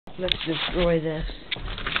Let's destroy this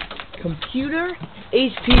computer.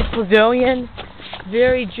 HP Pavilion.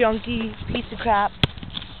 Very junky piece of crap.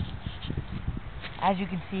 As you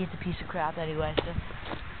can see, it's a piece of crap anyway. So,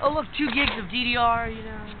 oh look, 2 gigs of DDR. You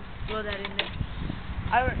know, throw that in there.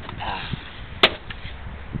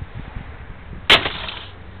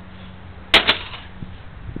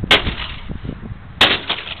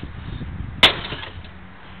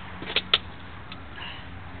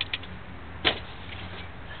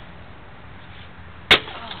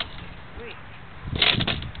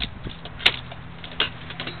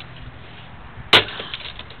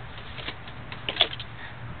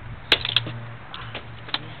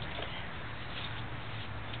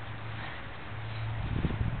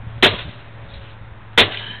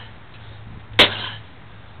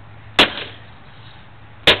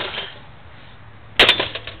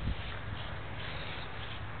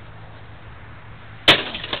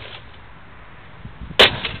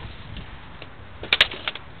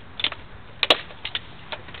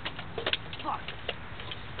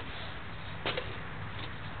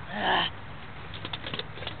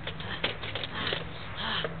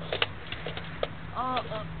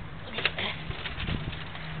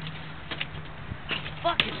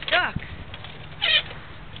 Fuck, it's stuck.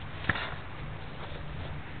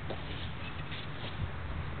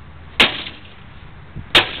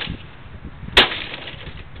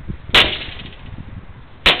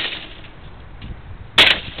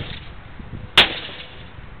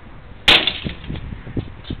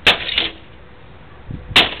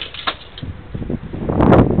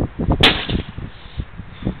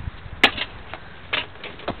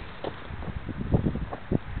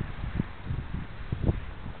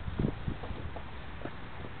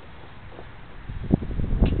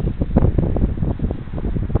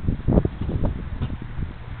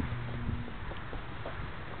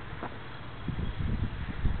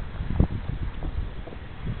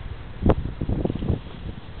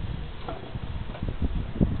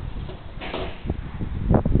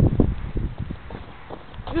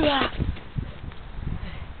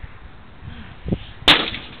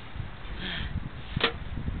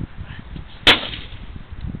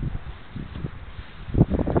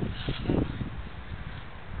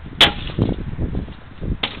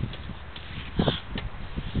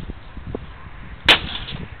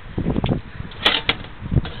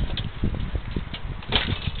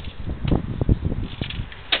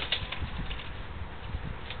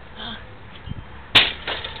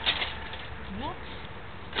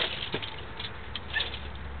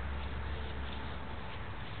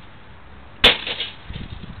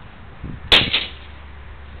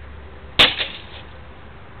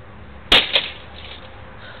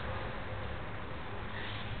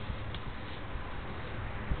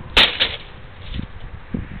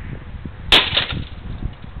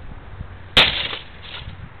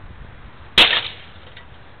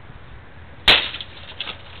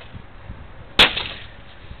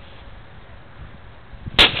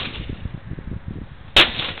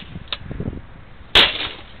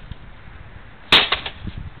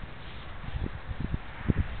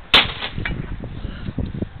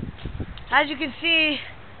 As you can see,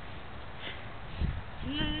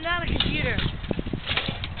 not a computer.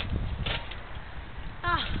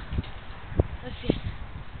 Let's see.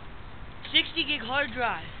 60 gig hard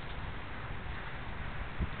drive.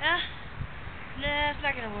 Nah, it's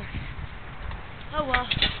not gonna work. Oh well.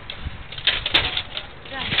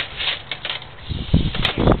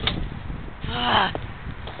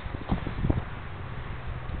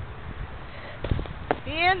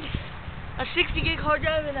 And a 60 gig hard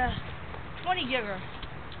drive and a 20 gigger.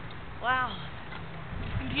 Wow.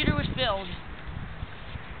 Computer was filled.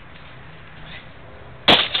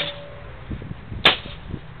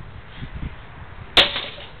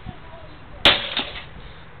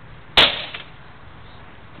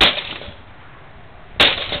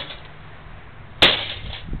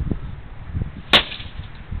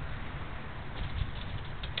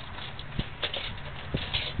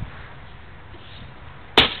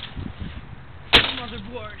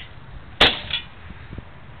 Motherboard.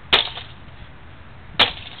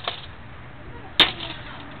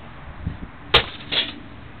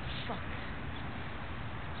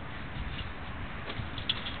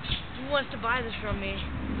 Who wants to buy this from me?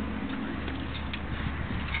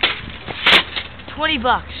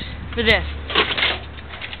 $20 for this.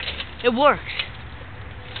 It works.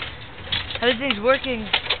 Everything's working.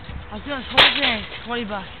 I was doing this whole thing.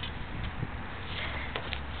 $20.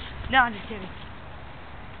 No, I'm just kidding.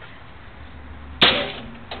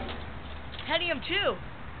 Pentium 2.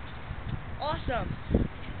 Awesome.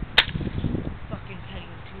 Fucking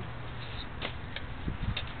Pentium 2.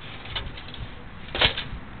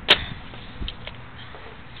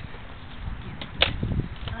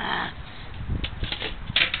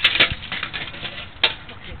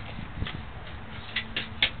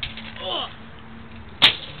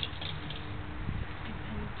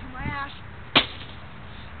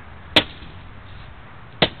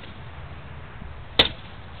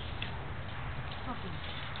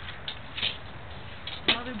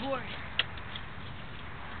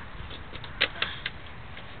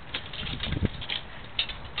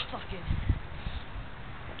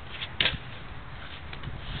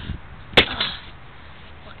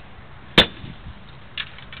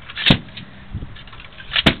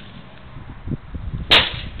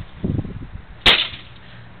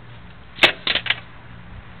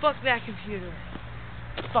 Fuck that computer.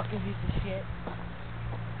 Fucking piece of shit.